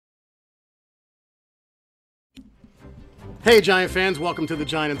Hey, Giant fans, welcome to the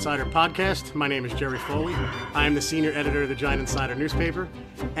Giant Insider Podcast. My name is Jerry Foley. I am the senior editor of the Giant Insider newspaper.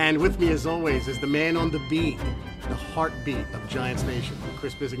 And with me, as always, is the man on the beat, the heartbeat of Giants Nation,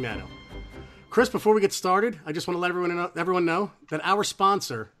 Chris Bisignano. Chris, before we get started, I just want to let everyone know that our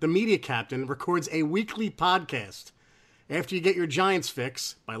sponsor, The Media Captain, records a weekly podcast. After you get your Giants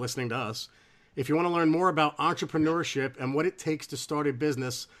fix by listening to us, if you want to learn more about entrepreneurship and what it takes to start a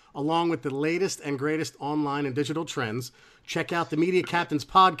business, along with the latest and greatest online and digital trends, check out the Media Captain's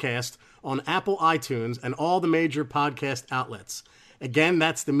podcast on Apple iTunes and all the major podcast outlets. Again,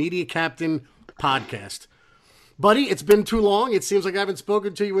 that's the Media Captain podcast. Buddy, it's been too long. It seems like I haven't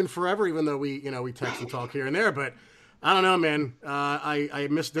spoken to you in forever, even though we text and talk here and there. But I don't know, man. I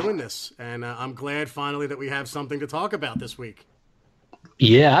miss doing this, and I'm glad finally that we have something to talk about this week.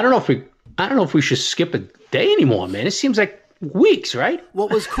 Yeah, I don't know if we should skip a day anymore, man. It seems like weeks, right?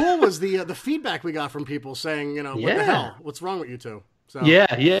 What was cool was the feedback we got from people saying, what the hell? What's wrong with you two? So Yeah,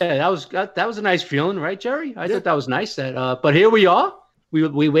 that was a nice feeling, right, Jerry? I thought that was nice. But here we are.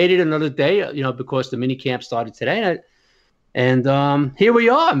 We waited another day, because the mini camp started today, and here we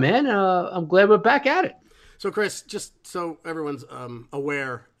are, man. I'm glad we're back at it. So, Chris, just so everyone's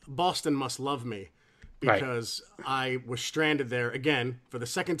aware, Boston must love me because I was stranded there again for the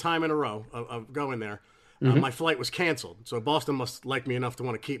second time in a row of going there. My flight was canceled, so Boston must like me enough to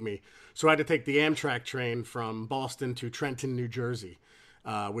want to keep me. So I had to take the Amtrak train from Boston to Trenton, New Jersey,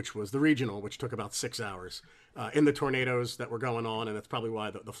 which was the regional, which took about 6 hours in the tornadoes that were going on, and that's probably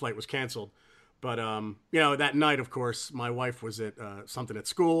why the flight was canceled. But, that night, of course, my wife was at something at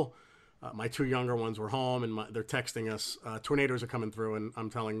school. My two younger ones were home, and they're texting us, tornadoes are coming through, and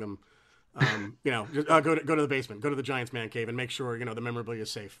I'm telling them, just, go to the basement, go to the Giants man cave, and make sure the memorabilia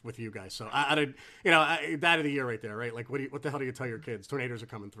is safe with you guys. So I did, that of the year right there, right? Like, what the hell do you tell your kids? Tornadoes are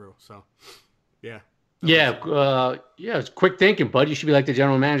coming through. So, yeah. It's quick thinking, bud. You should be like the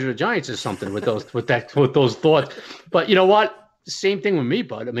general manager of the Giants or something with those thoughts. But you know what? Same thing with me,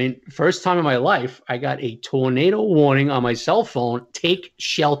 bud. I mean, first time in my life, I got a tornado warning on my cell phone. Take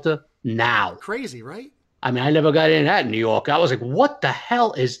shelter now. Crazy, right? I mean, I never got in that in New York. I was like, what the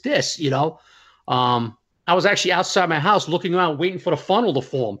hell is this? I was actually outside my house looking around, waiting for the funnel to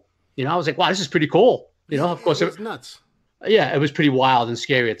form. I was like, wow, this is pretty cool. Of course, it was nuts. Yeah, it was pretty wild and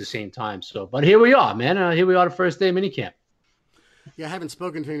scary at the same time. So, but here we are, man. Here we are, the first day of minicamp. Yeah, I haven't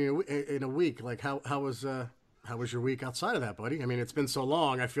spoken to you in a week. Like, how was your week outside of that, buddy? I mean, it's been so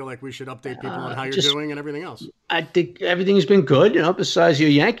long. I feel like we should update people on how you're doing and everything else. I think everything's been good. Besides your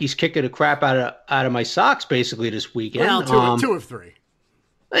Yankees kicking the crap out of my socks basically this weekend. Well, two of three.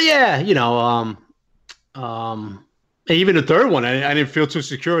 Yeah, even the third one, I didn't feel too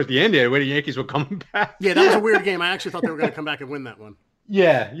secure at the end there, where the Yankees were coming back. Yeah, that was a weird game. I actually thought they were going to come back and win that one.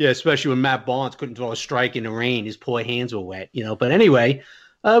 Yeah, especially when Matt Barnes couldn't throw a strike in the rain. His poor hands were wet, But anyway,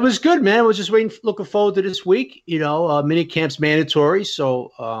 it was good, man. I was just looking forward to this week. Mini camp's mandatory,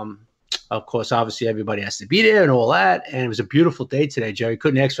 so of course, obviously, everybody has to be there and all that. And it was a beautiful day today, Jerry.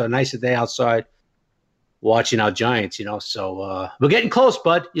 Couldn't ask for a nicer day outside watching our Giants. So we're getting close,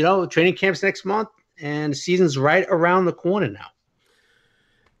 bud. Training camp's next month, and the season's right around the corner now.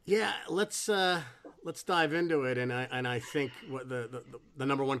 Yeah, let's dive into it. And I think what the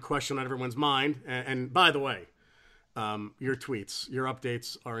number one question on everyone's mind. And by the way, your tweets, your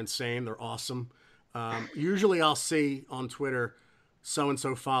updates are insane. They're awesome. Usually I'll see on Twitter,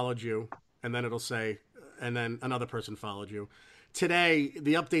 so-and-so followed you, and then it'll say, and then another person followed you. Today,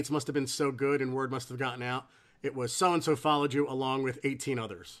 the updates must have been so good and word must have gotten out. It was so-and-so followed you along with 18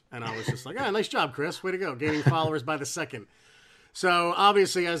 others. And I was just like, nice job, Chris. Way to go. Gaining followers by the second. So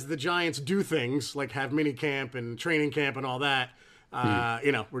obviously, as the Giants do things like have mini camp and training camp and all that,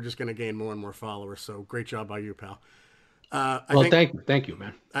 we're just going to gain more and more followers. So great job by you, pal. Thank you,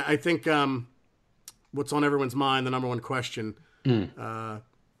 man. I think what's on everyone's mind, the number one question,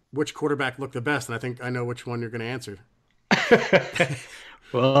 which quarterback looked the best? And I think I know which one you're going to answer.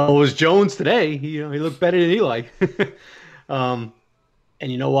 Well, it was Jones today. He looked better than Eli. And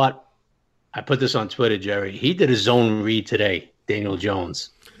you know what? I put this on Twitter, Jerry. He did a zone read today, Daniel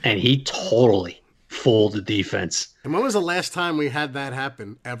Jones, and he totally fooled the defense. And when was the last time we had that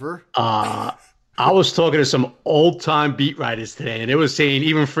happen? Ever? I was talking to some old-time beat writers today, and they were saying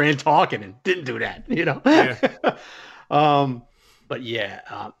even Fran Tarkenton didn't do that, Yeah. But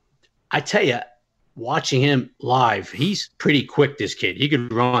yeah, I tell you, watching him live, he's pretty quick, this kid. He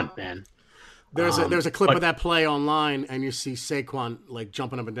could run, man. There's a clip of that play online, and you see Saquon like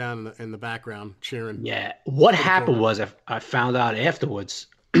jumping up and down in the background, cheering. Yeah. What happened was I found out afterwards,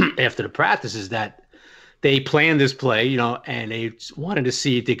 after the practices, that they planned this play, and they wanted to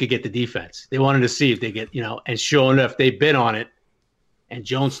see if they could get the defense. They wanted to see if they get, and sure enough, they bid on it. And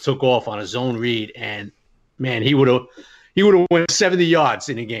Jones took off on a zone read, and man, he would have won 70 yards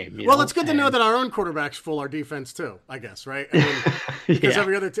in a game. Well, it's good to know that our own quarterbacks fool our defense too, I guess, right? I mean, because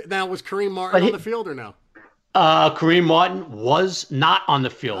every other now was Kareem Martin on the field or no? Kareem Martin was not on the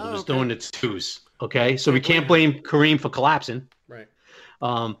field. He was doing the twos. Okay, so we can't blame Kareem for collapsing. Right.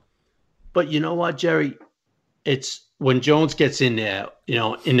 But you know what, Jerry? It's when Jones gets in there,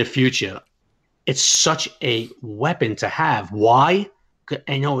 in the future, it's such a weapon to have. Why?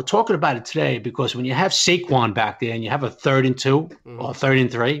 And we're talking about it today because when you have Saquon back there and you have a 3rd and 2 or 3rd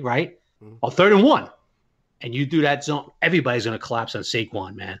and 3, right? Or 3rd and 1, and you do that zone, everybody's going to collapse on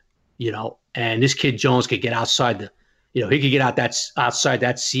Saquon, man. And this kid Jones could get outside he could get outside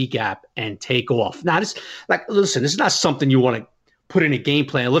that C gap and take off. Now, listen, this is not something you want to put in a game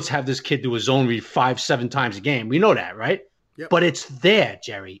plan. Let's have this kid do a zone read 5-7 times a game. We know that, right? Yep. But it's there,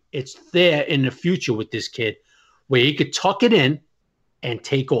 Jerry. It's there in the future with this kid where he could tuck it in and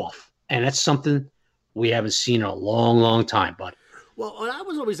take off. And that's something we haven't seen in a long, long time, bud. Well, I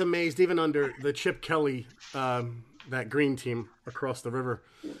was always amazed, even under the Chip Kelly, that green team across the river.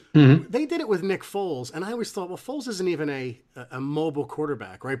 Mm-hmm. They did it with Nick Foles, and I always thought, well, Foles isn't even a mobile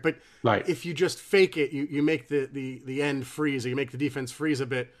quarterback, right? But if you just fake it, you make the end freeze, or you make the defense freeze a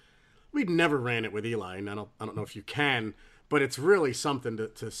bit. We'd never ran it with Eli, and I don't know if you can, but it's really something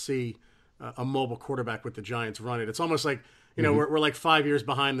to see a mobile quarterback with the Giants run it. It's almost like, we're like 5 years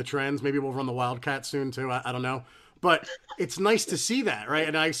behind the trends. Maybe we'll run the Wildcat soon too. I don't know. But it's nice to see that, right?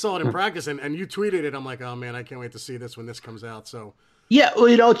 And I saw it in practice, and you tweeted it. I'm like, oh, man, I can't wait to see this when this comes out. So, yeah,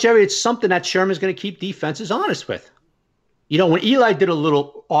 well, Jerry, it's something that Sherman's going to keep defenses honest with. When Eli did a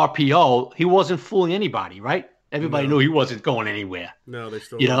little RPO, he wasn't fooling anybody, right? Everybody knew he wasn't going anywhere. No, they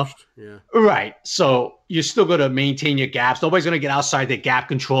still rushed. Yeah. Right. So you're still going to maintain your gaps. Nobody's going to get outside their gap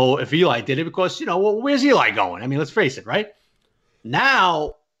control if Eli did it because, where's Eli going? I mean, let's face it, right?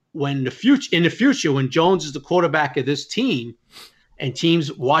 Now, in the future, when Jones is the quarterback of this team and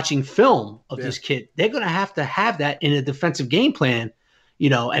teams watching film of this kid, they're going to have that in a defensive game plan,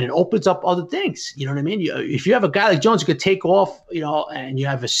 and it opens up other things. You know what I mean? If you have a guy like Jones who could take off, and you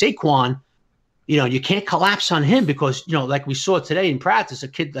have a Saquon, you can't collapse on him because, like we saw today in practice, a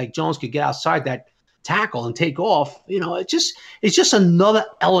kid like Jones could get outside that tackle and take off. It's just another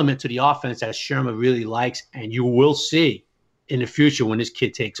element to the offense that Sherman really likes, and you will see in the future when this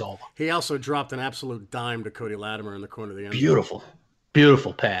kid takes over. He also dropped an absolute dime to Cody Latimer in the corner of the end zone.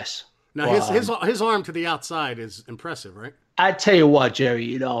 Beautiful pass. Now his arm to the outside is impressive, right? I tell you what, Jerry.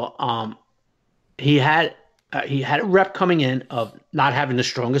 He had a rep coming in of not having the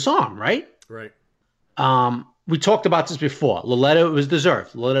strongest arm, right? Right. We talked about this before. Loletta was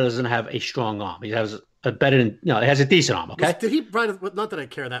deserved. Loletta doesn't have a strong arm. He has a better than he has a decent arm. Okay. Did he? Not that I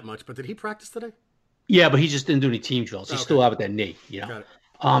care that much, but did he practice today? Yeah, but he just didn't do any team drills. He's still out with that knee, Got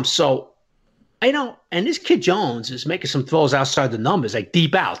it. So, and this kid Jones is making some throws outside the numbers, like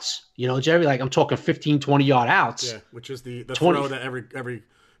deep outs. Jerry, like I'm talking 15, 20-yard outs. Yeah, which is the throw that every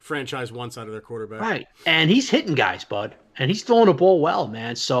franchise wants out of their quarterback. Right, and he's hitting guys, bud, and he's throwing the ball well,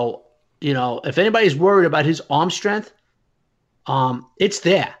 man. So, if anybody's worried about his arm strength, it's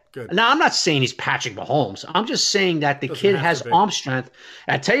there. Good. Now, I'm not saying he's Patrick Mahomes. I'm just saying that the kid has arm strength.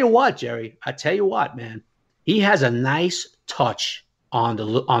 I tell you what, Jerry. I tell you what, man. He has a nice touch on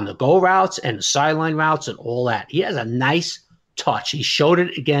the go routes and the sideline routes and all that. He has a nice touch. He showed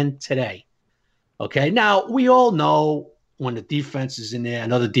it again today. Okay. Now, we all know when the defense is in there,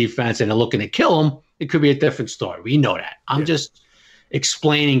 another defense, and they're looking to kill him, it could be a different story. We know that. I'm just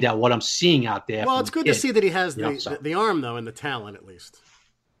explaining that what I'm seeing out there. Well, it's good to see that he has the arm, though, and the talent, at least.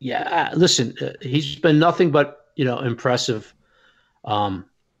 Yeah, listen, he's been nothing but impressive, and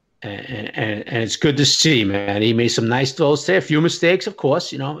it's good to see, man. He made some nice throws today, a few mistakes, of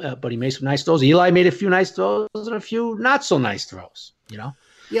course, but he made some nice throws. Eli made a few nice throws and a few not so nice throws, Yeah,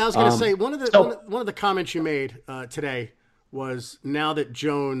 I was going to say one of the comments you made today was now that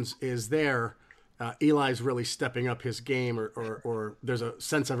Jones is there, Eli's really stepping up his game, or there's a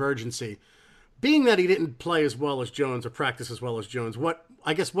sense of urgency. Being that he didn't play as well as Jones or practice as well as Jones, what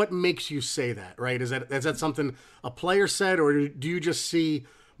makes you say that, right? Is that something a player said, or do you just see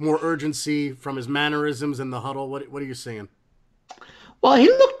more urgency from his mannerisms in the huddle? What are you seeing? Well, he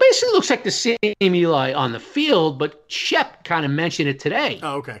basically looks like the same Eli on the field, but Shep kind of mentioned it today.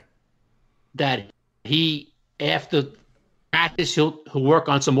 Oh, okay. That he, after practice, he'll work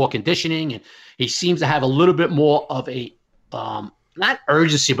on some more conditioning, and he seems to have a little bit more of a not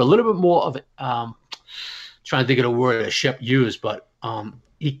urgency, but a little bit more of trying to think of the word that Shep used, but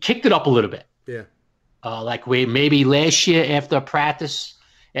he kicked it up a little bit. Yeah. Like maybe last year after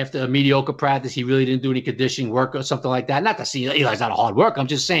a mediocre practice, he really didn't do any conditioning work or something like that. Not to say Eli's not a hard worker. I'm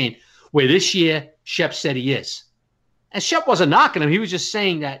just saying where this year Shep said he is. And Shep wasn't knocking him. He was just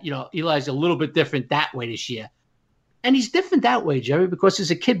saying that, Eli's a little bit different that way this year. And he's different that way, Jerry, because there's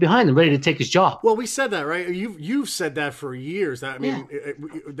a kid behind him ready to take his job. Well, we said that, right? You've said that for years.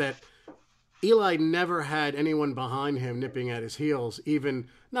 That Eli never had anyone behind him nipping at his heels. Even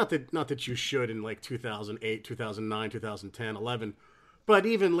not that you should in like 2008, 2009, 2010, 11, but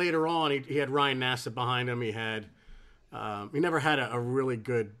even later on, he had Ryan Nassib behind him. He never had a really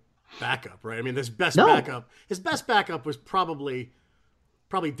good backup, right? I mean, his best backup was probably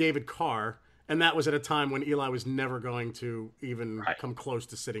David Carr. And that was at a time when Eli was never going to even come close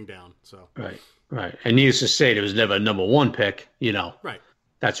to sitting down. So right. And needless to say, there was never a number one pick, Right.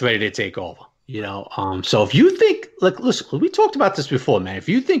 That's ready to take over, So if you think, listen, we talked about this before, man. If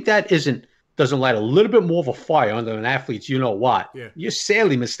you think that doesn't light a little bit more of a fire under an athlete's, you're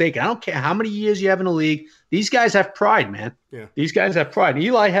sadly mistaken. I don't care how many years you have in the league. These guys have pride, man. Yeah. These guys have pride. And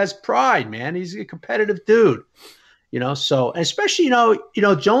Eli has pride, man. He's a competitive dude. So especially,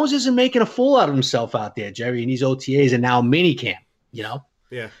 Jones isn't making a fool out of himself out there, Jerry, in these OTAs and now mini camp, Yeah.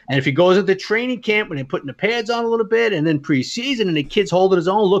 And if he goes into training camp when they're putting the pads on a little bit and then preseason and the kid's holding his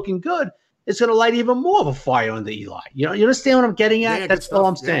own looking good, it's going to light even more of a fire under Eli. You understand what I'm getting at? Yeah, that's all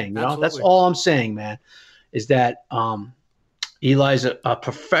I'm saying. That's all I'm saying, man, is that Eli's a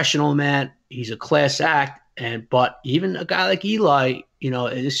professional, man. He's a class act. But even a guy like Eli,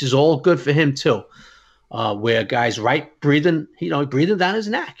 this is all good for him too. Where a guy's breathing down his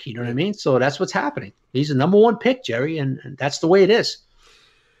neck. You know what I mean? So that's what's happening. He's the number one pick, Jerry, and that's the way it is.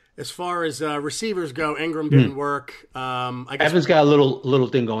 As far as receivers go, Ingram didn't work. I guess Evans got a little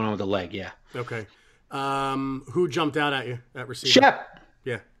thing going on with the leg, yeah. Okay. Who jumped out at you at receiver? Shep.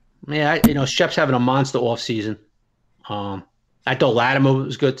 Yeah. Yeah, Shep's having a monster offseason. I thought Latimer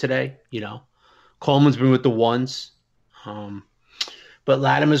was good today, Coleman's been with the ones. But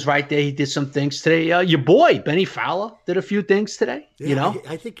Latimer's right there. He did some things today. Your boy, Benny Fowler, did a few things today,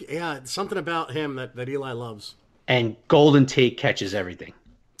 I think, something about him that Eli loves. And Golden Tate catches everything.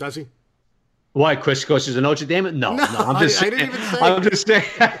 Does he? Why, Chris coaches a Notre Dame? No, I'm just saying. I didn't even say I'm just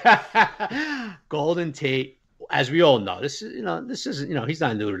saying. Golden Tate, as we all know, this isn't, he's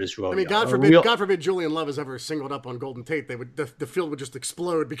not new to this rodeo. I mean, God forbid Julian Love is ever singled up on Golden Tate. The field would just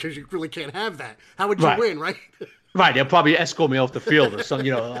explode because you really can't have that. How would you win, right? Right, they'll probably escort me off the field or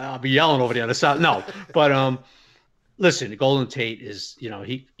something. I'll be yelling over the other side. No, but listen, Golden Tate is,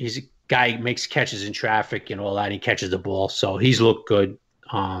 he's a guy who makes catches in traffic and all that. He catches the ball, so he's looked good.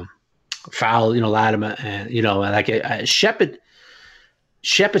 Foul, Latimer, and Shepard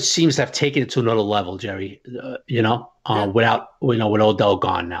seems to have taken it to another level, Jerry. Without with Odell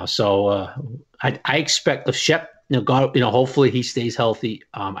gone now, so I expect if Shep, hopefully he stays healthy.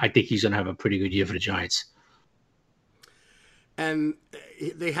 I think he's going to have a pretty good year for the Giants. And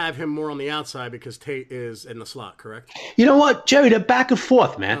they have him more on the outside because Tate is in the slot, correct? You know what, Jerry? They're back and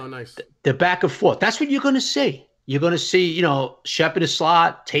forth, man. Oh, nice. They're back and forth. That's what you're going to see. You're going to see, Shep in the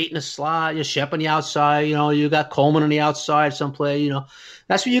slot, Tate in the slot, Shep on the outside. You got Coleman on the outside, some play.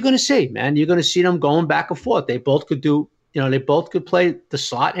 That's what you're going to see, man. You're going to see them going back and forth. They both could play the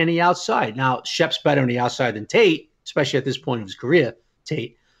slot and the outside. Now, Shep's better on the outside than Tate, especially at this point of his career,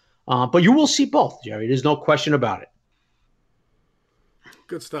 Tate. But you will see both, Jerry. There's no question about it.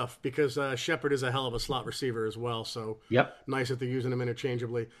 Good stuff, because Shepard is a hell of a slot receiver as well. So nice that they're using him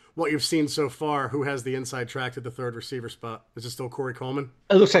interchangeably. What you've seen so far, who has the inside track to the third receiver spot? Is it still Corey Coleman?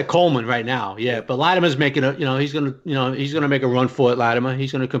 It looks like Coleman right now, yeah. But Latimer's making he's gonna make a run for it. Latimer,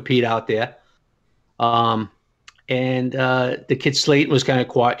 he's gonna compete out there. And the kid Slayton was kind of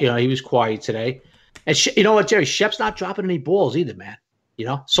quiet. He was quiet today. And you know what, Jerry? Shep's not dropping any balls either, man.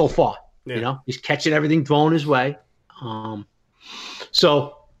 So far, he's catching everything thrown his way.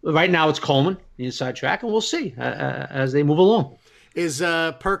 So right now it's Coleman, the inside track, and we'll see as they move along. Is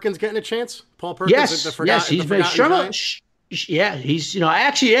Perkins getting a chance? Paul Perkins? Yes, he's been Shermer. Yeah, he's I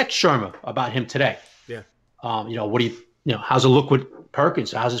actually asked Shermer about him today. Yeah. What do you how's it look with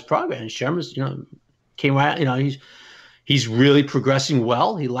Perkins? How's his progress? And Shermer's came right. He's really progressing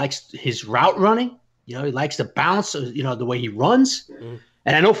well. He likes his route running. He likes the bounce. The way he runs. Mm.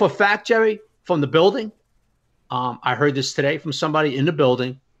 And I know for a fact, Jerry, from the building. I heard this today from somebody in the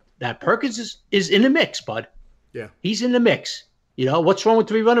building that Perkins is in the mix, bud. Yeah. He's in the mix. What's wrong with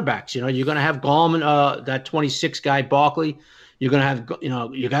three running backs? You're going to have Gallman, that 26 guy, Barkley. You're going to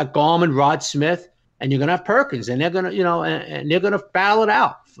have, you got Gallman, Rod Smith, and you're going to have Perkins. And they're going to, and they're going to battle it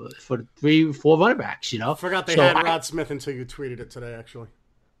out for 3 or 4 running backs, Forgot they had Rod Smith until you tweeted it today, actually.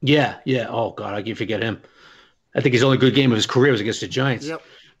 Yeah, yeah. Oh God, I can forget him. I think his only good game of his career was against the Giants. Yep.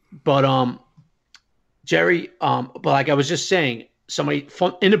 But Jerry, but like I was just saying, somebody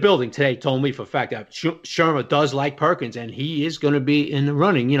from in the building today told me for a fact that Shermer does like Perkins, and he is going to be in the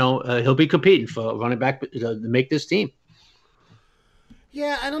running. He'll be competing for running back to make this team.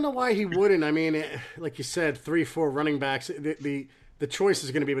 Yeah, I don't know why he wouldn't. I mean, like you said, 3, 4 running backs. The choice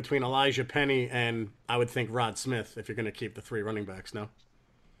is going to be between Elijah Penny and I would think Rod Smith if you're going to keep the 3 running backs. No.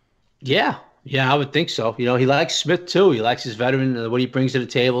 Yeah, yeah, I would think so. He likes Smith too. He likes his veteran, what he brings to the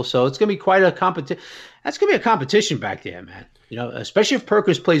table. So it's going to be quite a competition. That's going to be a competition back there, man. Especially if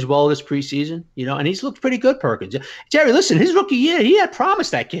Perkins plays well this preseason. And he's looked pretty good, Perkins. Jerry, listen, his rookie year, he had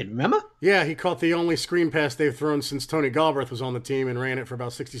promised that kid. Remember? Yeah, he caught the only screen pass they've thrown since Tony Galbraith was on the team and ran it for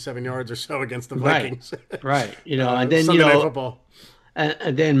about 67 yards or so against the Vikings. Right. And then Sunday Night Football.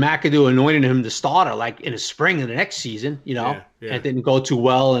 And then McAdoo anointed him the starter like in the spring of the next season, and it didn't go too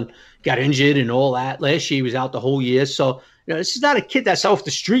well and got injured and all that. Last year he was out the whole year. So, this is not a kid that's off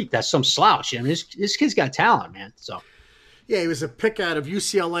the street. That's some slouch. I mean, this kid's got talent, man. So, yeah, he was a pick out of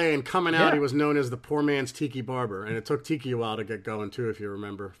UCLA, and coming out, he was known as the poor man's Tiki Barber. And it took Tiki a while to get going, too, if you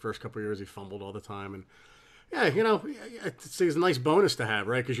remember. First couple of years, he fumbled all the time. And, yeah, it's a nice bonus to have,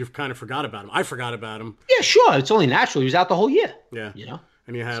 right? Because you've kind of forgot about him. I forgot about him. Yeah, sure. It's only natural. He was out the whole year. Yeah.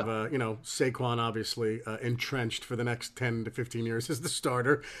 And you have, Saquon obviously entrenched for the next 10 to 15 years as the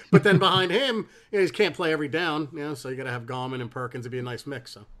starter. But then behind him, he can't play every down, so you got to have Gallman and Perkins to be a nice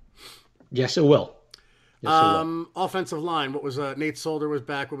mix. So, yes, it will. Offensive line, what was Nate Solder was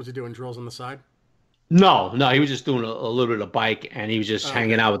back. What was he doing? Drills on the side? No, he was just doing a little bit of bike, and he was just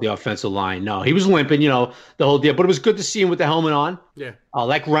hanging out with the offensive line. No, he was limping, the whole deal. But it was good to see him with the helmet on. Yeah.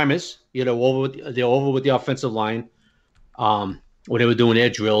 Like Remis, over with the offensive line. When they were doing their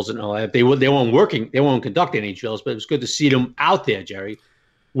drills and all that, they weren't working, they weren't conducting any drills, but it was good to see them out there, Jerry,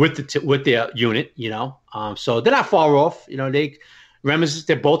 with their unit. So they're not far off. Remis,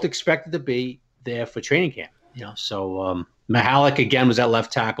 they're both expected to be there for training camp. So Mahalik again was at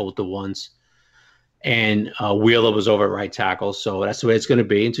left tackle with the ones. And Wheeler was over at right tackle. So that's the way it's going to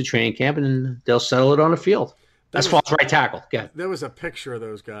be into training camp, and then they'll settle it on the field. As far as right tackle. Yeah. There was a picture of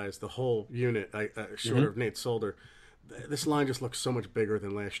those guys, the whole unit, short of Nate Solder. This line just looks so much bigger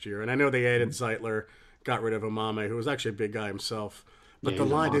than last year. And I know they added Zeitler, got rid of Omame, who was actually a big guy himself. But the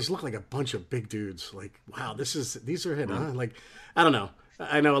line, they just look like a bunch of big dudes. Like, wow, these are it, huh? Like, I don't know.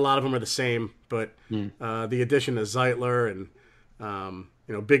 I know a lot of them are the same, but the addition of Zeitler and,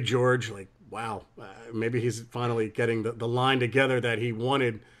 Big George, like, wow, maybe he's finally getting the line together that he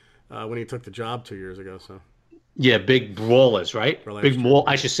wanted when he took the job 2 years ago. So, yeah, big brawlers, right?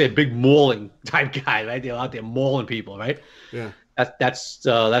 I should say big mauling type guy, right? They're out there mauling people, right? Yeah, that's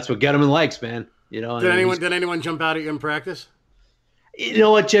what Gettleman likes, man. Did anyone jump out at you in practice? You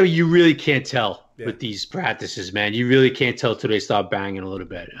know what, Jerry? You really can't tell with these practices, man. You really can't tell till they start banging a little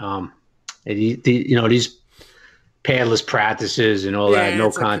bit. These padless practices and all that,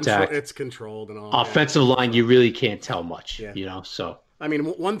 no contact. It's controlled and all. Offensive line, you really can't tell much. So. I mean,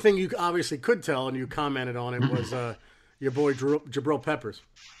 one thing you obviously could tell, and you commented on it, was your boy Jabril Peppers.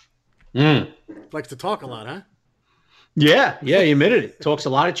 Likes to talk a lot, huh? Yeah, he admitted it. Talks a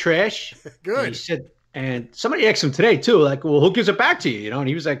lot of trash. Good. He said, and somebody asked him today too, like, well, who gives it back to you? And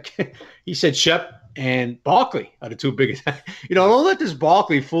he was like, he said Shep and Barkley are the two biggest. Don't let this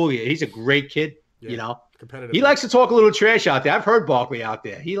Barkley fool you. He's a great kid. Competitive. He likes to talk a little trash out there. I've heard Barkley out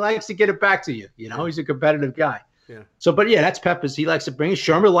there. He likes to get it back to you. He's a competitive guy. Yeah. So, but yeah, that's Peppers. He likes to bring it.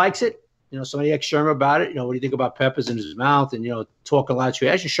 Shermer likes it. Somebody asked Shermer about it. What do you think about Peppers in his mouth and, talk a lot of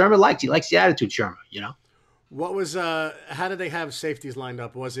trash? And Shermer likes the attitude, Shermer, What was, how did they have safeties lined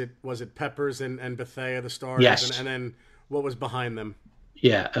up? Was it Peppers and Bethea, the stars? Yes. And then what was behind them?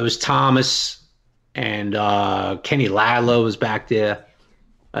 Yeah, it was Thomas and Kenny Ladlow was back there.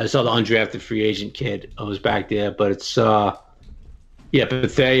 I saw the undrafted free agent kid was back there, but it's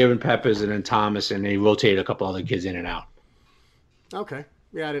Bethea and Peppers and then Thomas, and they rotated a couple other kids in and out. Okay,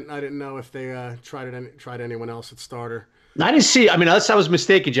 yeah, I didn't know if they tried anyone else at starter. I didn't see. I mean, unless I was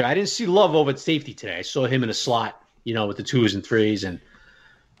mistaken, Joe. I didn't see Love over at safety today. I saw him in a slot, with the 2s and 3s, and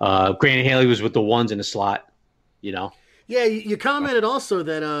Grant Haley was with the 1s in the slot. Yeah, you commented also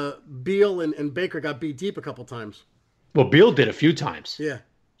that Beal and Baker got beat deep a couple times. Well, Beal did a few times. Yeah.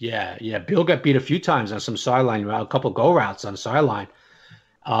 Bill got beat a few times on some sideline route, a couple go routes on the sideline.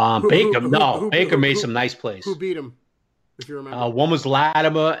 Baker made some nice plays. Who beat him, if you remember? One was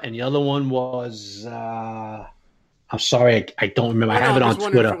Latimer, and the other one was I'm sorry, I don't remember. I have it on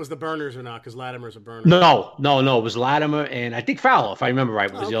Twitter. If it was the Burners or not, because Latimer's a burner. No. It was Latimer, and I think Fowler, if I remember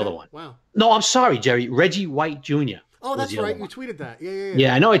right, was the other one. Wow. No, I'm sorry, Jerry. Reggie White Jr. Oh, that's the other right. You one. tweeted that. Yeah.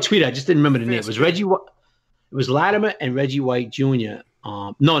 Yeah, I know I tweeted. I just didn't remember the name. It Fast was kid. Reggie. It was Latimer and Reggie White Jr.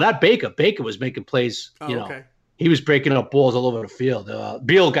 No, not Baker. Baker was making plays. Oh, okay. He was breaking up balls all over the field.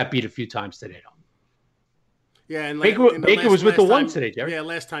 Beal got beat a few times today, though. Yeah, and Baker was with the one today, Jerry. Yeah,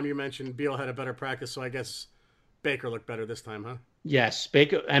 last time you mentioned Beal had a better practice, so I guess Baker looked better this time, huh? Yes,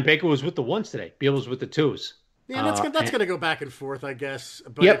 Baker was with the ones today. Beal was with the twos. Yeah, that's going to go back and forth, I guess.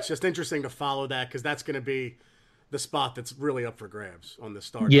 But It's just interesting to follow that because that's going to be the spot that's really up for grabs on the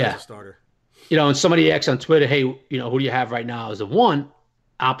starter. Yeah. Starter. And somebody asked on Twitter, hey, who do you have right now as the one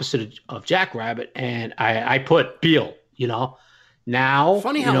opposite of Jack Rabbit? And I put Beal, Now,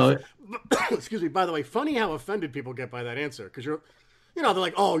 funny how, excuse me, by the way, funny how offended people get by that answer because they're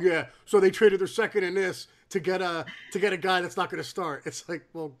like, oh, yeah, so they traded their second in this to get a guy that's not going to start. It's like,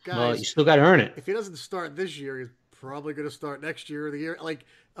 well, guys, you still got to earn it. If he doesn't start this year, he's probably going to start next year or the year. Like,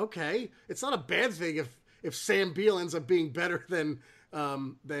 okay, it's not a bad thing if Sam Beal ends up being better than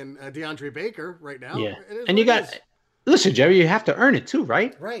DeAndre Baker right now. Yeah, and listen, Jerry, you have to earn it too,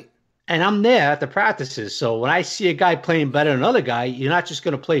 right? Right. And I'm there at the practices, so when I see a guy playing better than another guy, you're not just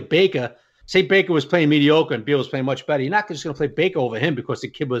going to play Baker. Say Baker was playing mediocre and Beal was playing much better. You're not just going to play Baker over him because the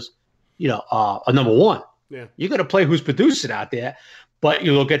kid was, a number one. Yeah. You're going to play who's producing out there. But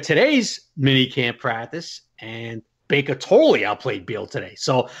you look at today's mini camp practice, and Baker totally outplayed Beal today.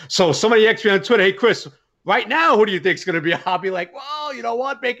 So somebody asked me on Twitter, hey, Chris, right now, who do you think is going to be? I'll be like, well, you know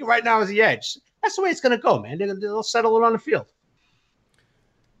what? Baker right now is the edge. That's the way it's going to go, man. They'll settle it on the field.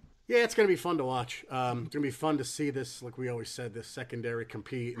 Yeah, it's going to be fun to watch. It's going to be fun to see this, like we always said, this secondary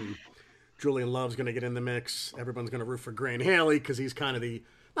compete. And Julian Love's going to get in the mix. Everyone's going to root for Grant Haley because he's kind of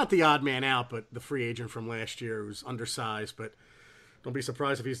not the odd man out, but the free agent from last year who's undersized. But don't be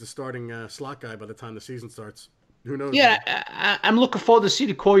surprised if he's the starting slot guy by the time the season starts. Who knows? Yeah, I'm looking forward to see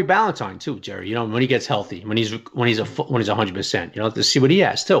the Corey Ballantyne too, Jerry. when he gets healthy, when he's 100%. To see what he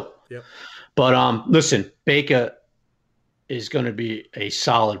has too. Yep. But listen, Baker is going to be a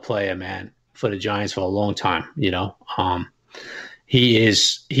solid player, man, for the Giants for a long time.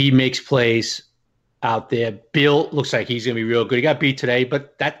 He makes plays out there. Beal looks like he's going to be real good. He got beat today,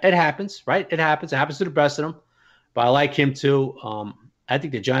 but it happens, right? It happens. It happens to the best of them. But I like him too. I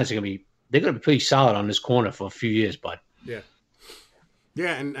think the Giants are going to be. They're going to be pretty solid on this corner for a few years, bud. Yeah.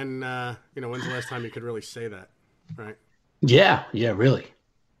 Yeah, and when's the last time you could really say that, right? Yeah, really.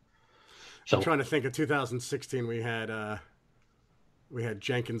 So I'm trying to think of 2016. We had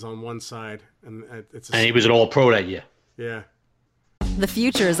Jenkins on one side, and he was an All-Pro that year. Yeah. The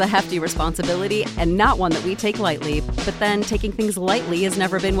future is a hefty responsibility and not one that we take lightly. But then taking things lightly has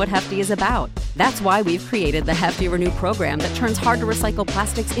never been what Hefty is about. That's why we've created the Hefty Renew program that turns hard-to-recycle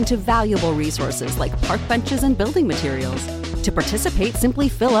plastics into valuable resources like park benches and building materials. To participate, simply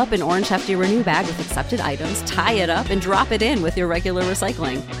fill up an orange Hefty Renew bag with accepted items, tie it up, and drop it in with your regular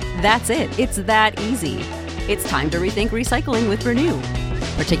recycling. That's it. It's that easy. It's time to rethink recycling with Renew.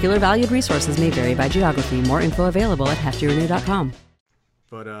 Particular valued resources may vary by geography. More info available at heftyrenew.com.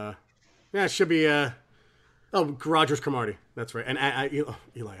 But, it should be, Rogers Cromartie. That's right. And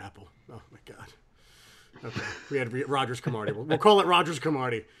Eli Apple. Oh, my God. Okay. We had Rogers Cromartie. We'll call it Rogers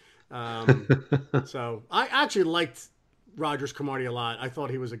Cromartie. So I actually liked Rogers Cromartie a lot. I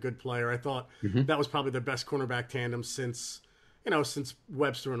thought he was a good player. I thought that was probably the best cornerback tandem since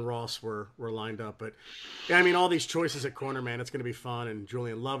Webster and Ross were lined up. But, yeah, I mean, all these choices at corner, man, it's going to be fun. And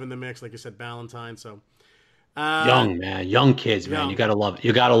Julian Love in the mix, like you said, Ballantyne. So. Young kids, man. You gotta love it.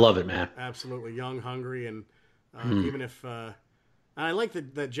 You gotta love it, man. Absolutely, young, hungry, and even if I like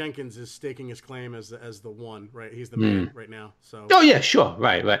that Jenkins is staking his claim as the one, right? He's the man right now. So. Oh yeah, sure,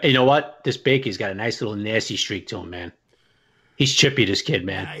 right. You know what? This Baker's got a nice little nasty streak to him, man. He's chippy, this kid,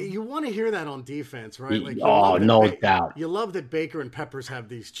 man. You want to hear that on defense, right? Like, no doubt. You love that Baker and Peppers have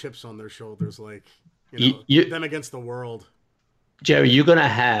these chips on their shoulders, like them against the world. Jerry, you're gonna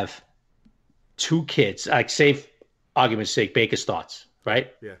have two kids, like say, argument's sake, Baker starts,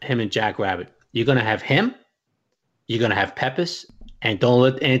 right? Yeah. Him and Jack Rabbit. You're going to have him. You're going to have Peppers. And don't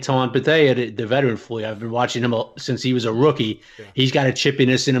let Antoine Bethea, the veteran, fool you. I've been watching him since he was a rookie. Yeah. He's got a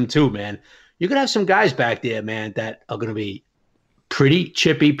chippiness in him too, man. You're going to have some guys back there, man, that are going to be pretty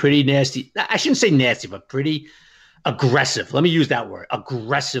chippy, pretty nasty. I shouldn't say nasty, but pretty aggressive. Let me use that word.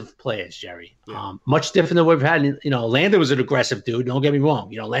 Aggressive players, Jerry. Yeah. Much different than what we've had. Landon was an aggressive dude. Don't get me wrong.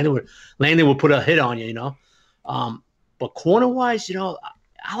 Landon would put a hit on you, But corner-wise,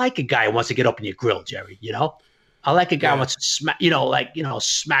 I like a guy who wants to get up in your grill, Jerry, I like a guy who wants to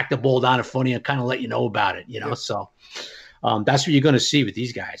smack the ball down in front of you and kind of let you know about it, So that's what you're going to see with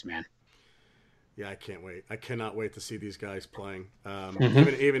these guys, man. Yeah, I can't wait. I cannot wait to see these guys playing.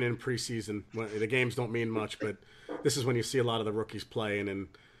 Mm-hmm. Even in preseason, when the games don't mean much, but this is when you see a lot of the rookies playing, and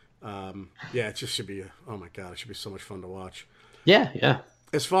yeah, it just should be. Oh my god, it should be so much fun to watch. Yeah, yeah.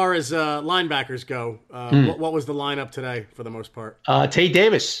 As far as linebackers go, what was the lineup today for the most part? Tate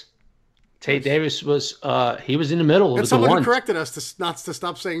Davis. Tate Davis was he was in the middle. And someone who corrected us to not to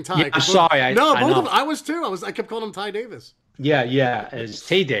stop saying Ty. Yeah, I'm sorry. Both of them. I was too. I kept calling him Ty Davis. Yeah. It's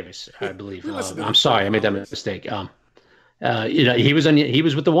Tate Davis, I believe. I'm sorry, I made that mistake. He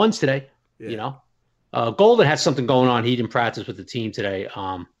was with the ones today. Yeah. You know, Golden had something going on. He didn't practice with the team today.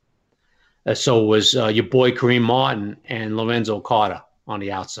 So was your boy Kareem Martin and Lorenzo Carter on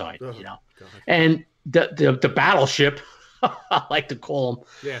the outside. Oh, you know, God. And the battleship, I like to call him.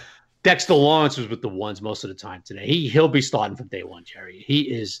 Yeah. Dexter Lawrence was with the ones most of the time today. He'll be starting from day one, Jerry.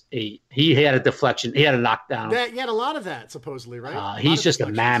 He had a deflection. He had a knockdown. He had a lot of that, supposedly, right? He's just a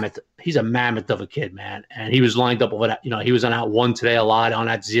mammoth. He's a mammoth of a kid, man. And he was lined up over that. You know, he was on that one today a lot, on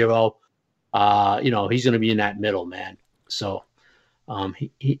that zero. You know, he's going to be in that middle, man. So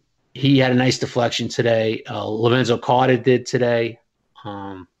he had a nice deflection today. Lorenzo Carter did today.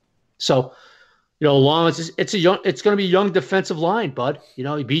 So. You know, Lawrence it's going to be a young defensive line, bud. You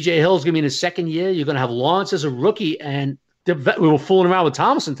know, BJ Hill's going to be in his second year. You're going to have Lawrence as a rookie, and we were fooling around with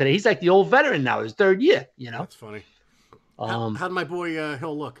Thomason today. He's like the old veteran now, his third year. You know, that's funny. How'd my boy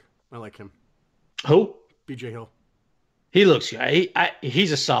Hill look? I like him. Who? BJ Hill. He looks.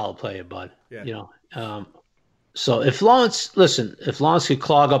 He's a solid player, bud. Yeah. You know, so if Lawrence could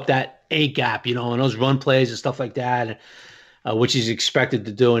clog up that A gap, you know, and those run plays and stuff like that. Which he's expected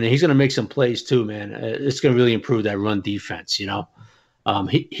to do, and he's going to make some plays too, man. It's going to really improve that run defense, you know.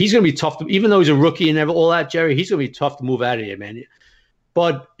 He's going to be tough, even though he's a rookie and all that, Jerry. He's going to be tough to move out of here, man.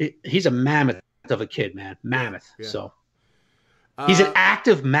 But he's a mammoth of a kid, man. Mammoth. Yeah. So he's an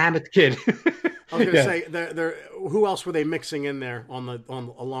active mammoth kid. I was going to say, who else were they mixing in there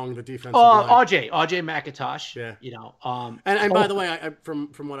along the defensive line? RJ McIntosh. Yeah, you know. And by the way,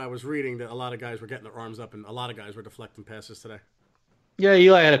 from what I was reading, that a lot of guys were getting their arms up, and a lot of guys were deflecting passes today. Yeah,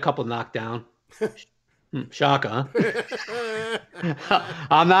 Eli had a couple knockdown. Shocker, huh?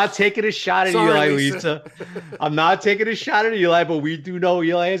 I'm not taking a shot at Eli, Lisa. I'm not taking a shot at Eli, but we do know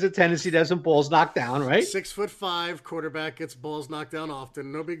Eli has a tendency to have some balls knocked down, right? 6'5" quarterback gets balls knocked down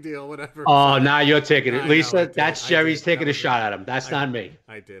often. No big deal, whatever. Oh, now you're taking it, Lisa. That's Jerry's taking a shot at him. That's not me.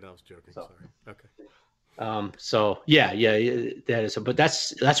 I did. I was joking. Sorry. Okay. So yeah, that is. But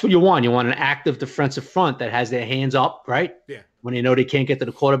that's what you want. You want an active defensive front that has their hands up, right? Yeah. When they know they can't get to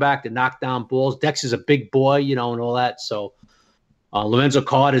the quarterback, to knock down balls. Dex is a big boy, you know, and all that. So Lorenzo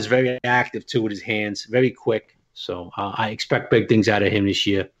Carter is very active too with his hands, very quick. So I expect big things out of him this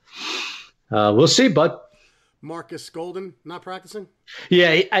year. We'll see, bud. Marcus Golden not practicing?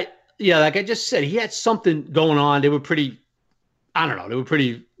 Yeah, like I just said, he had something going on. They were pretty. I don't know.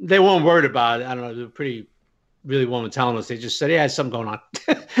 They weren't worried about it. I don't know. They were pretty. Really weren't telling us. They just said he had something going on.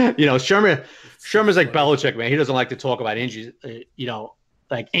 You know, Sherman's like Belichick, man. He doesn't like to talk about injuries. You know,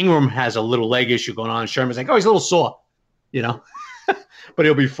 like Ingram has a little leg issue going on. Sherman's like, oh, he's a little sore, you know, but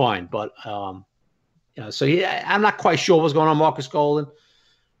he'll be fine. But, you know, so I'm not quite sure what's going on, Marcus Golden.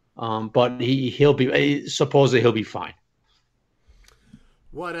 But he'll be supposedly he'll be fine.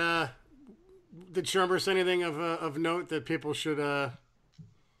 What did Sherman say anything of note that people should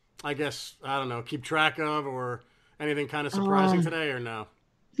I guess, I don't know, keep track of, or anything kind of surprising today, or no?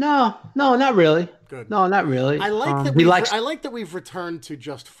 No, not really. Good. No, not really. I like I like that we've returned to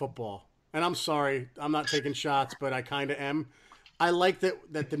just football. And I'm sorry, I'm not taking shots, but I kind of am. I like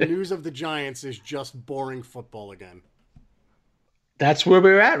that the news of the Giants is just boring football again. That's where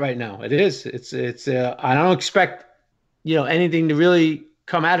we're at right now. It is. It's. I don't expect, you know, anything to really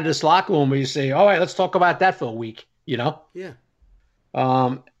come out of this locker room where you say, all right, let's talk about that for a week, you know? Yeah.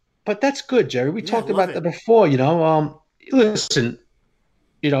 But that's good, Jerry. We talked about that before, you know. Listen,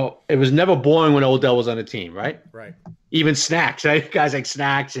 you know, it was never boring when Odell was on the team, right? Right. Even Snacks, right? Guys like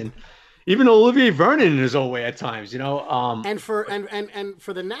Snacks, and even Olivier Vernon in his own way at times, you know. And for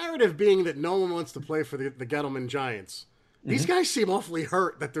the narrative being that no one wants to play for the Gettleman Giants, these guys seem awfully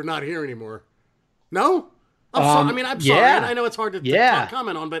hurt that they're not here anymore. No? I'm sorry. I know it's hard to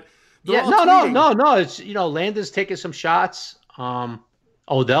comment on, but no. It's, you know, Landon's taking some shots.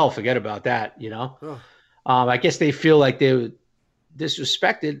 Odell, forget about that, you know. I guess they feel like they were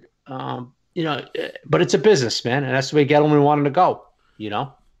disrespected, you know, but it's a business, man, and that's the way Gettleman wanted to go, you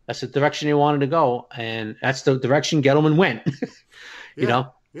know. That's the direction they wanted to go, and that's the direction Gettleman went, you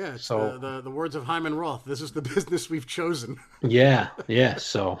know. Yeah, it's the words of Hyman Roth. This is the business we've chosen. Yeah,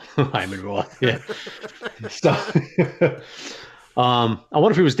 so Hyman Roth, yeah. I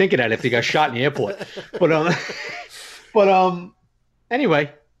wonder if he was thinking that if he got shot in the airport. But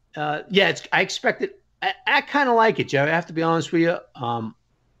anyway, yeah, I expect it. I kind of like it, Jerry. I have to be honest with you.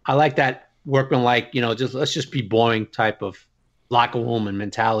 I like that workmanlike, just let's just be boring type of locker room and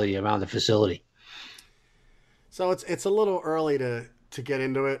mentality around the facility. So it's a little early to get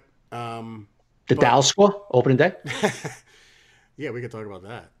into it. The Dallas score opening day. Yeah, we could talk about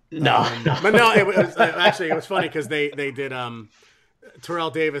that. No. But no, it was actually it was funny because they did Terrell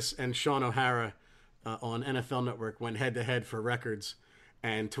Davis and Sean O'Hara on NFL Network went head to head for records,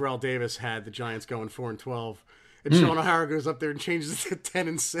 and Terrell Davis had the Giants going 4-12, and Sean O'Hara goes up there and changes it to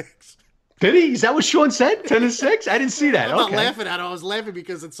 10-6. Did he? Is that what Sean said? 10-6? I didn't see that. I'm not laughing at it. I was laughing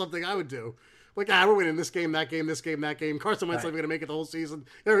because it's something I would do. Like, we're winning this game, that game, this game, that game. Carson Wentz not going to make it the whole season.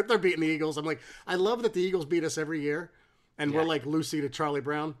 They're beating the Eagles. I'm like, I love that the Eagles beat us every year. And we're like Lucy to Charlie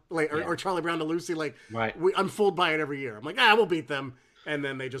Brown, or Charlie Brown to Lucy. Like, right. I'm fooled by it every year. I'm like, we'll beat them. And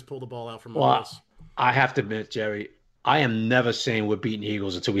then they just pull the ball out from under us. I have to admit, Jerry, I am never saying we're beating the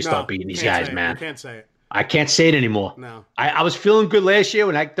Eagles until we start beating these guys, man. You can't say it. I can't say it anymore. No. I was feeling good last year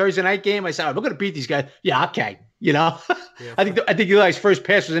when that Thursday night game. I said, we're going to beat these guys. Yeah, okay. Yeah. I think Eli's first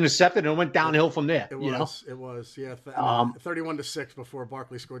pass was intercepted and it went downhill from there. It was. Yeah. 31-6 before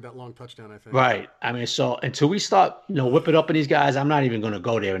Barkley scored that long touchdown, I think. Right. I mean, so until we start, whipping up on these guys, I'm not even going to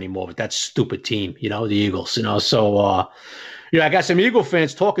go there anymore with that stupid team, the Eagles, So, I got some Eagle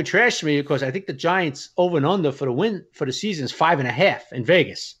fans talking trash to me because I think the Giants over and under for the win for the season is 5.5 in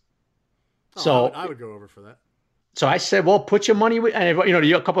Vegas. So I would go over for that. So I said, well, put your money with, and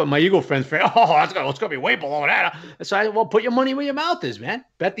a couple of my Eagle friends say, oh, it's going to be way below that. So I said, well, put your money where your mouth is, man.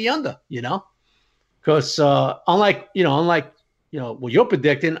 Bet the under, because unlike what you're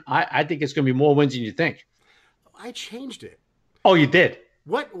predicting, I think it's going to be more wins than you think. I changed it. Oh, you did?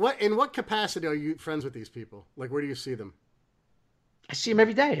 In what capacity are you friends with these people? Like, where do you see them? I see them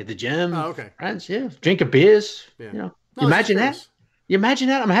every day at the gym. Oh, okay. Friends, yeah. Drinking beers. Yeah. No, imagine that. You imagine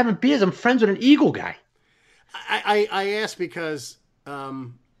that? I'm having beers. I'm friends with an Eagle guy. I asked because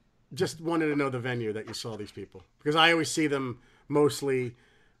just wanted to know the venue that you saw these people, because I always see them mostly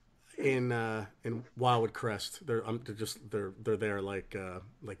in Wildwood Crest. They're there like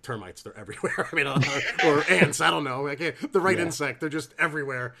termites. They're everywhere. I mean, or ants. I don't know. The right insect. They're just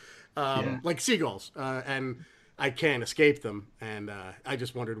everywhere, like seagulls. And I can't escape them. And I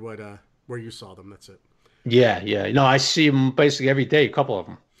just wondered where you saw them. That's it. Yeah. No, I see them basically every day. A couple of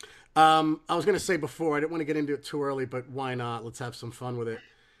them. I was going to say before, I didn't want to get into it too early, but why not? Let's have some fun with it.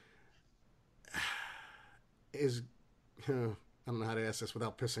 I don't know how to ask this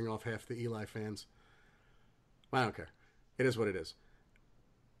without pissing off half the Eli fans. I don't care. It is what it is.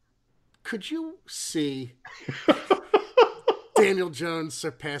 Could you see Daniel Jones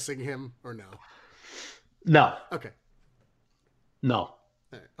surpassing him or no? No. Okay. No.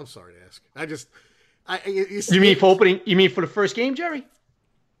 Right. I'm sorry to ask. You mean for opening? You mean for the first game, Jerry?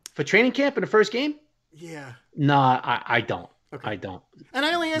 For training camp in the first game? Yeah. No, I don't. Okay. I don't. And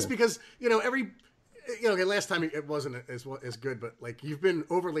I only ask because, last time it wasn't as good, but like you've been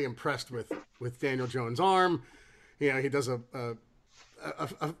overly impressed with Daniel Jones' arm. He does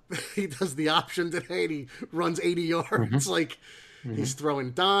he does the option today and he runs 80 yards. Mm-hmm. Like he's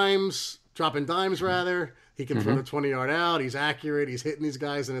throwing dimes, dropping dimes rather. He can throw the 20-yard out. He's accurate. He's hitting these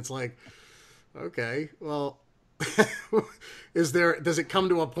guys, and it's like, okay, well, does it come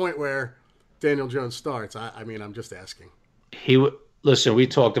to a point where Daniel Jones starts? I mean, I'm just asking. Listen, we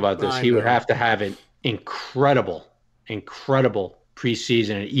talked about this. He would have to have an incredible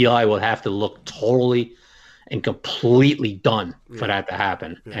preseason, and Eli would have to look totally and completely done for that to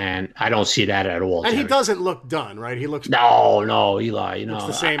happen. Yeah. And I don't see that at all. And Terry. He doesn't look done, right? He looks no, Eli. It's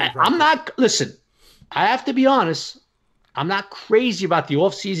the same. I'm not. Listen, I have to be honest. I'm not crazy about the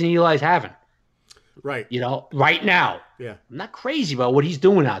offseason Eli's having. Right. Right now. Yeah. I'm not crazy about what he's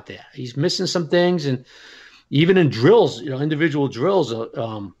doing out there. He's missing some things, and even in drills, individual drills,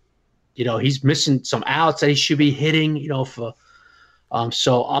 he's missing some outs that he should be hitting,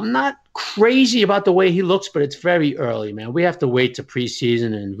 so I'm not crazy about the way he looks, but it's very early, man. We have to wait to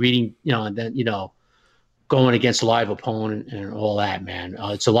preseason and reading, and then, going against a live opponent and all that, man.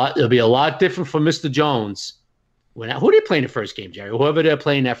 It'll be a lot different for Mr. Jones. Who are they playing the first game, Jerry? Whoever they're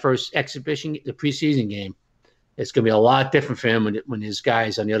playing that first exhibition, the preseason game, it's going to be a lot different for him when there's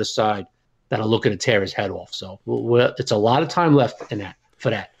guys on the other side that are looking to tear his head off. So it's a lot of time left for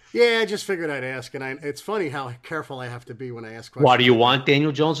that. Yeah, I just figured I'd ask, and it's funny how careful I have to be when I ask questions. Why do you want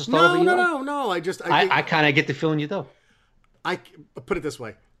Daniel Jones to start over Eli? No. I kind of get the feeling you do. I put it this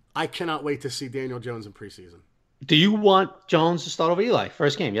way: I cannot wait to see Daniel Jones in preseason. Do you want Jones to start over Eli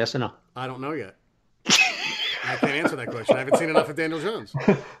first game? Yes or no? I don't know yet. I can't answer that question. I haven't seen enough of Daniel Jones.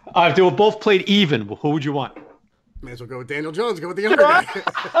 If they were both played even, who would you want? May as well go with Daniel Jones. Go with the younger guy.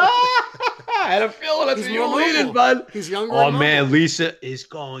 I had a feeling that's what you leaning, bud. He's younger. Oh, man, Lisa is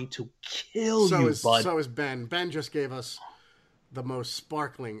going to kill you, bud. So is Ben. Ben just gave us the most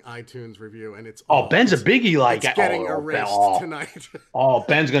sparkling iTunes review, and it's Ben's a biggie like it's getting erased tonight.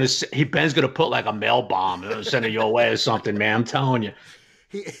 Ben's gonna put like a mail bomb and send it your way or something, man. I'm telling you.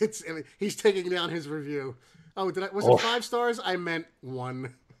 He's taking down his review. Oh, was it 5 stars? I meant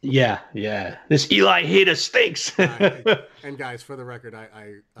 1. Yeah. This Eli hater stinks. And guys, for the record,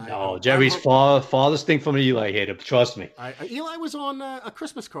 Jerry's farthest thing from an Eli hater. Trust me. Eli was on a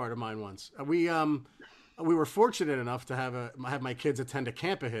Christmas card of mine once. We were fortunate enough to have my kids attend a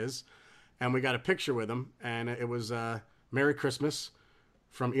camp of his, and we got a picture with him, and it was Merry Christmas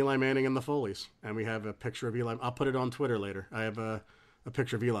from Eli Manning and the Foleys, and we have a picture of Eli. I'll put it on Twitter later. I have a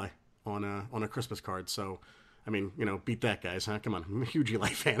picture of Eli on a Christmas card. So, I mean, beat that, guys, huh? Come on, I'm a huge Eli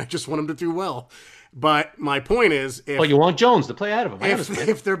fan. I just want him to do well. But my point is, you want Jones to play out of him.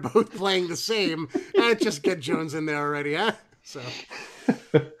 If they're both playing the same, just get Jones in there already, huh? So,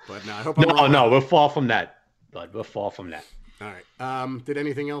 but no, I hope I'm wrong. No, we're far from that, bud. We're far from that. All right. Did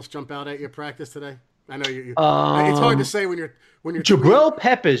anything else jump out at your practice today? I know you. It's hard to say when you're. Jabril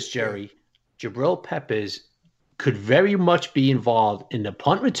Peppers, Jerry. Yeah. Jabril Peppers could very much be involved in the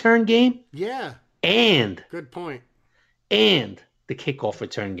punt return game. Yeah. And good point. And the kickoff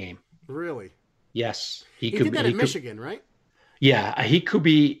return game. Really? Yes, he did that in Michigan, right? Yeah, he could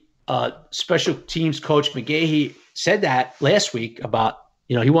be. Special teams coach McGahee said that last week about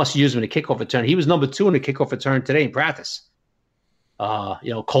he wants to use him in the kickoff return. He was number 2 in the kickoff return today in practice.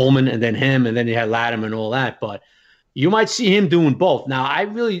 Coleman and then him, and then you had Latimer and all that. But you might see him doing both. Now,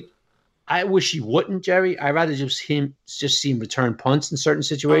 I wish he wouldn't, Jerry. I'd rather just see him return punts in certain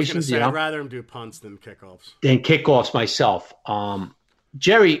situations. I'd rather him do punts than kickoffs. Myself.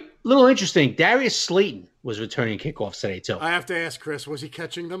 Jerry, a little interesting. Darius Slayton was returning kickoffs today too. I have to ask Chris, was he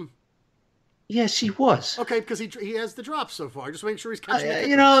catching them? Yes, he was. Okay, because he has the drops so far. Just make sure he's catching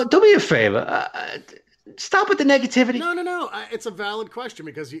it. Do me a favor. Stop with the negativity. No. It's a valid question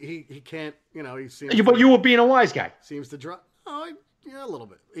because he can't, he seems... But you were being a wise guy. Seems to drop... Oh, yeah, a little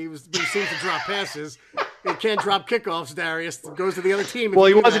bit. He seems to drop passes. He can't drop kickoffs, Darius. Goes to the other team. Well,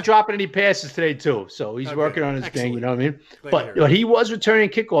 he wasn't dropping any passes today, too. So he's working on his thing, you know what I mean? But he was returning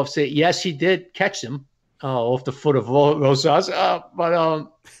kickoffs. Yes, he did catch them off the foot of Rosas.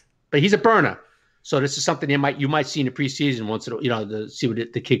 But he's a burner. So this is something you might see in the preseason once to see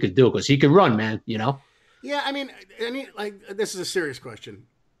what the kid could do because he can run, man. Yeah, I mean, this is a serious question.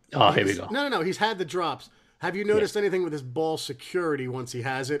 Oh, here we go. No. He's had the drops. Have you noticed anything with his ball security once he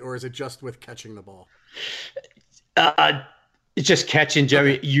has it, or is it just with catching the ball? It's just catching,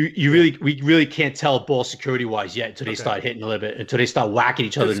 Jerry. Okay. We really can't tell ball security wise yet until they start hitting a little bit, until they start whacking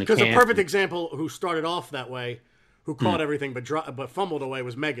each other in the camp. Because a perfect example who started off that way, who caught everything but fumbled away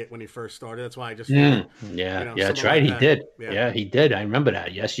was Meggett when he first started. That's why I just that's right. He did. Yeah, he did. I remember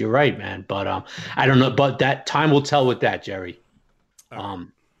that. Yes, you're right, man. But I don't know. But that time will tell with that, Jerry.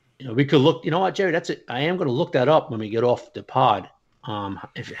 We could look. You know what, Jerry? That's it. I am going to look that up when we get off the pod.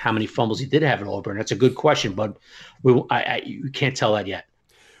 How many fumbles he did have at Auburn? That's a good question, but you can't tell that yet.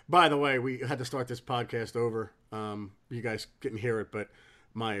 By the way, we had to start this podcast over. You guys couldn't hear it, but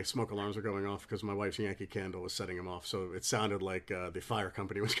my smoke alarms were going off because my wife's Yankee candle was setting them off. So it sounded like the fire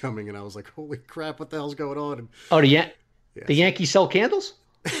company was coming, and I was like, "Holy crap! What the hell's going on?" And, the Yankees sell candles?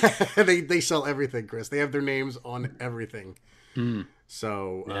 They sell everything, Chris. They have their names on everything.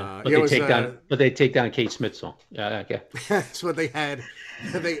 So, but they take down Kate Smith's song. Yeah, okay. That's what they had.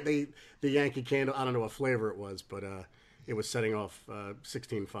 The Yankee candle. I don't know what flavor it was, but it was setting off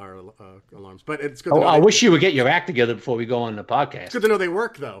 16 fire alarms. But it's good. I wish you would get your act together before we go on the podcast. It's good to know they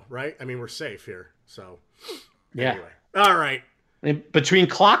work, though, right? I mean, we're safe here. So, yeah. Anyway. All right. And between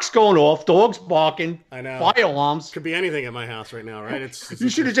clocks going off, dogs barking, I know. Fire alarms. Could be anything at my house right now, right? You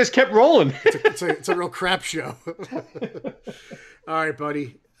should have just kept rolling. It's a real crap show. All right,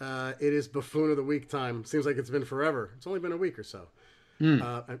 buddy. It is Buffoon of the Week time. Seems like it's been forever. It's only been a week or so. And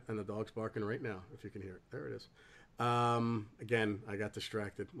the dog's barking right now, if you can hear it. There it is. Again, I got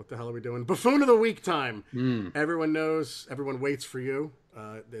distracted. What the hell are we doing? Buffoon of the Week time. Everyone knows. Everyone waits for you.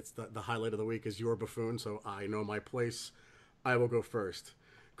 It's the highlight of the week is your buffoon, so I know my place. I will go first.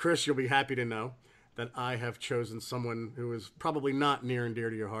 Chris, you'll be happy to know that I have chosen someone who is probably not near and dear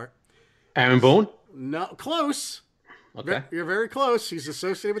to your heart. Aaron Boone? No, close. Okay. You're very close. He's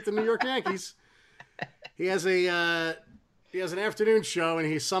associated with the New York Yankees. He has an afternoon show,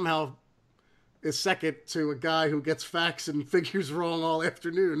 and he somehow is second to a guy who gets facts and figures wrong all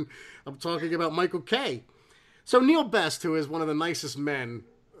afternoon. I'm talking about Michael Kay. So Neil Best, who is one of the nicest men,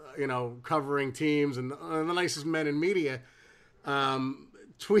 covering teams and the nicest men in media,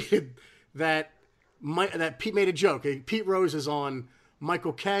 tweeted that Pete made a joke. Pete Rose is on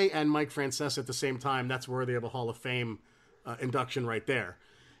Michael Kay and Mike Francesa at the same time. That's worthy of a Hall of Fame induction right there.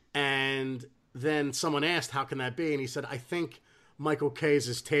 And then someone asked, how can that be? And he said, I think Michael Kay's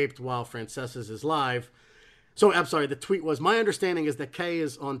is taped while Francesa's is live. So, I'm sorry, the tweet was, my understanding is that Kay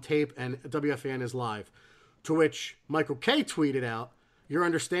is on tape and WFAN is live. To which Michael Kay tweeted out, your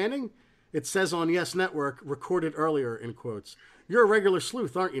understanding? It says on Yes Network, recorded earlier, in quotes. You're a regular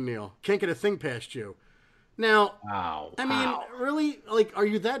sleuth, aren't you, Neil? Can't get a thing past you. Now, I mean, really, like, are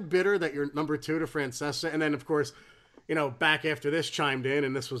you that bitter that you're number 2 to Francesa? And then, of course, Back After This chimed in,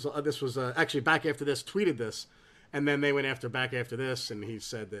 and this was actually Back After This tweeted this, and then they went after Back After This, and he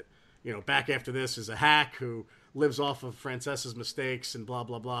said that, Back After This is a hack who lives off of Francesa's mistakes and blah,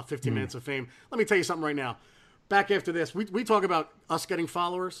 blah, blah, 15 minutes of fame. Let me tell you something right now. Back After This, we talk about us getting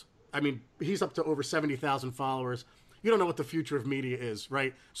followers. I mean, he's up to over 70,000 followers. You don't know what the future of media is,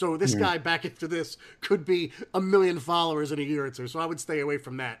 right? So this guy, Back After This, could be 1 million followers in a year or two. So I would stay away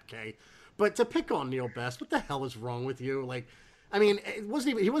from that, Kay. But to pick on Neil Best, what the hell is wrong with you? Like, I mean, he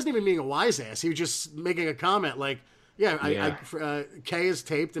wasn't even being a wise ass. He was just making a comment like, Kay is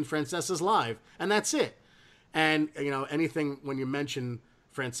taped and Francesa's live, and that's it. And anything when you mention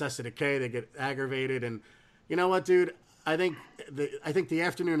Francesa to Kay, they get aggravated. And you know what, dude? I think the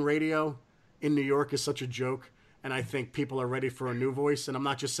afternoon radio in New York is such a joke. And I think people are ready for a new voice. And I'm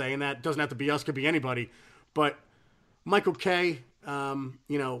not just saying that. It doesn't have to be us. Could be anybody. But Michael Kay,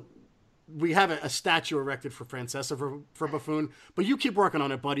 we have a statue erected for Francesa for buffoon. But you keep working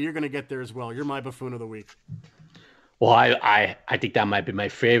on it, buddy. You're going to get there as well. You're my buffoon of the week. Well, I think that might be my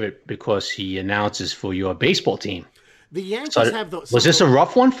favorite because he announces for your baseball team. The Yankees have those. Was this a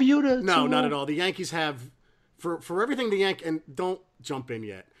rough one for you? No, not at all. The Yankees have, for everything the Yankees, and don't jump in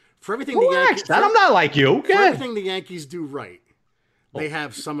yet. For everything I'm not like you. For everything the Yankees do right, they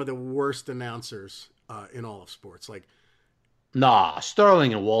have some of the worst announcers in all of sports. Like,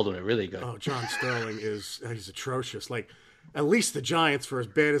 Sterling and Waldron are really good. Oh, John Sterling he's atrocious. Like, at least the Giants, for as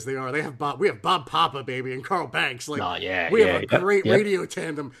bad as they are, we have Bob Papa, baby, and Carl Banks. Like, we have a great radio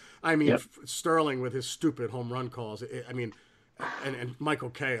tandem. I mean, Sterling with his stupid home run calls. And Michael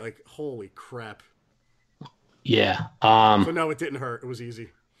Kay, like, holy crap. Yeah. So no, it didn't hurt. It was easy.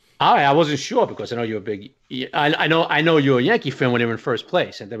 All right, I wasn't sure because I know you're a big. I know you're a Yankee fan when they were in first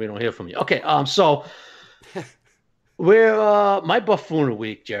place, and then we don't hear from you. Okay, so we're my buffoon of the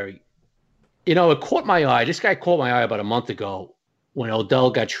week, Jerry. It caught my eye. This guy caught my eye about a month ago when Odell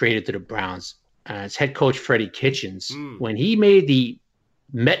got traded to the Browns. It's head coach Freddie Kitchens when he made the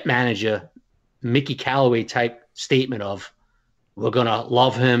Met manager Mickey Callaway type statement of "We're gonna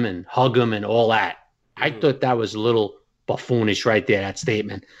love him and hug him and all that." I thought that was a little buffoonish right there, that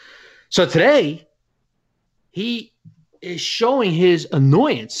statement. So today, he is showing his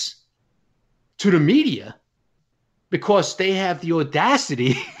annoyance to the media because they have the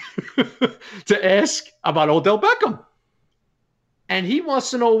audacity to ask about Odell Beckham. And he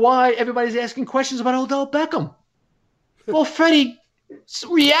wants to know why everybody's asking questions about Odell Beckham. Well, Freddie,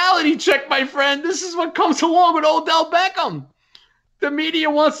 reality check, my friend. This is what comes along with Odell Beckham. The media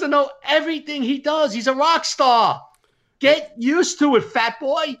wants to know everything he does. He's a rock star. Get used to it, fat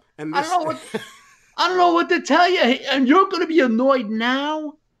boy. And I don't know what to tell you. And you're going to be annoyed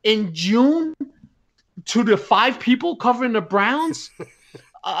now in June to the 5 people covering the Browns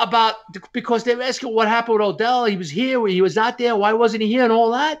because they're asking what happened with Odell. He was here, he was not there. Why wasn't he here, and all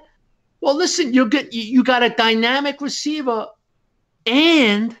that? Well, listen, you got a dynamic receiver,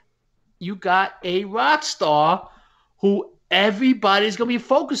 and you got a rock star who everybody's going to be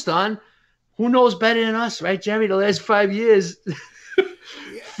focused on. Who knows better than us, right, Jerry? The last 5 years,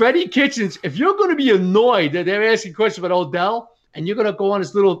 Freddie Kitchens. If you're going to be annoyed that they're asking questions about Odell, and you're going to go on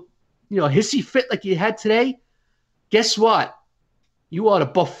this little, hissy fit like you had today, guess what? You are the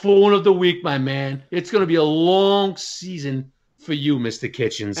buffoon of the week, my man. It's going to be a long season for you, Mr.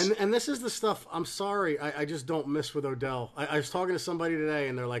 Kitchens. And this is the stuff, I'm sorry, I just don't miss with Odell. I was talking to somebody today,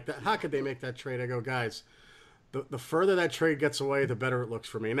 and they're like, how could they make that trade? I go, guys, the further that trade gets away, the better it looks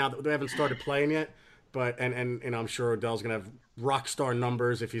for me. Now, they haven't started playing yet, but and I'm sure Odell's going to have rock star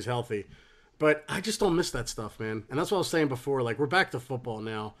numbers if he's healthy. But I just don't miss that stuff, man. And that's what I was saying before. Like, we're back to football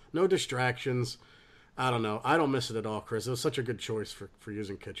now. No distractions. I don't know. I don't miss it at all, Chris. It was such a good choice for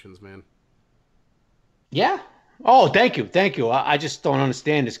using Kitchens, man. Yeah. Oh, thank you. Thank you. I just don't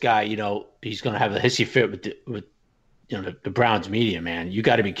understand this guy. He's going to have a hissy fit with the Browns media, man. You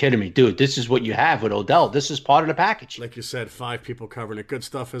got to be kidding me. Dude, this is what you have with Odell. This is part of the package. Like you said, 5 people covering it. Good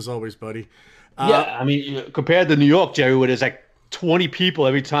stuff as always, buddy. Yeah, I mean, compared to New York, Jerry, where there's like 20 people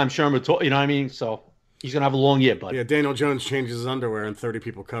every time Sherman talk, you know what I mean? So he's gonna have a long year, bud. Yeah, Daniel Jones changes his underwear and 30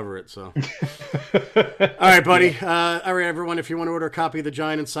 people cover it. So, all right, buddy. All right, everyone. If you want to order a copy of the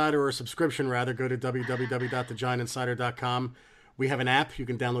Giant Insider, or a subscription rather, go to www.thegiantinsider.com. We have an app you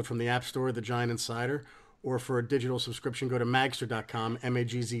can download from the App Store, The Giant Insider, or for a digital subscription, go to magster.com,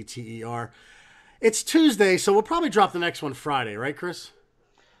 Magzter. It's Tuesday, so we'll probably drop the next one Friday, right, Chris?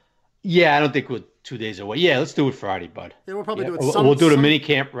 Yeah, I don't think we're 2 days away. Yeah, let's do it Friday, bud. Yeah, we'll probably do it. We'll do the mini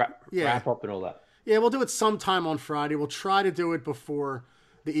camp wrap up and all that. Yeah, we'll do it sometime on Friday. We'll try to do it before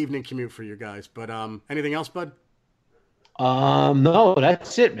the evening commute for you guys. But anything else, bud? No,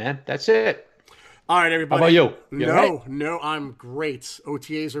 that's it, man. That's it. All right, everybody. How about you? No, I'm great.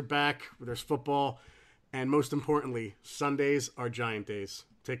 OTAs are back. There's football. And most importantly, Sundays are Giant days.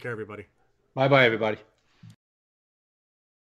 Take care, everybody. Bye-bye, everybody.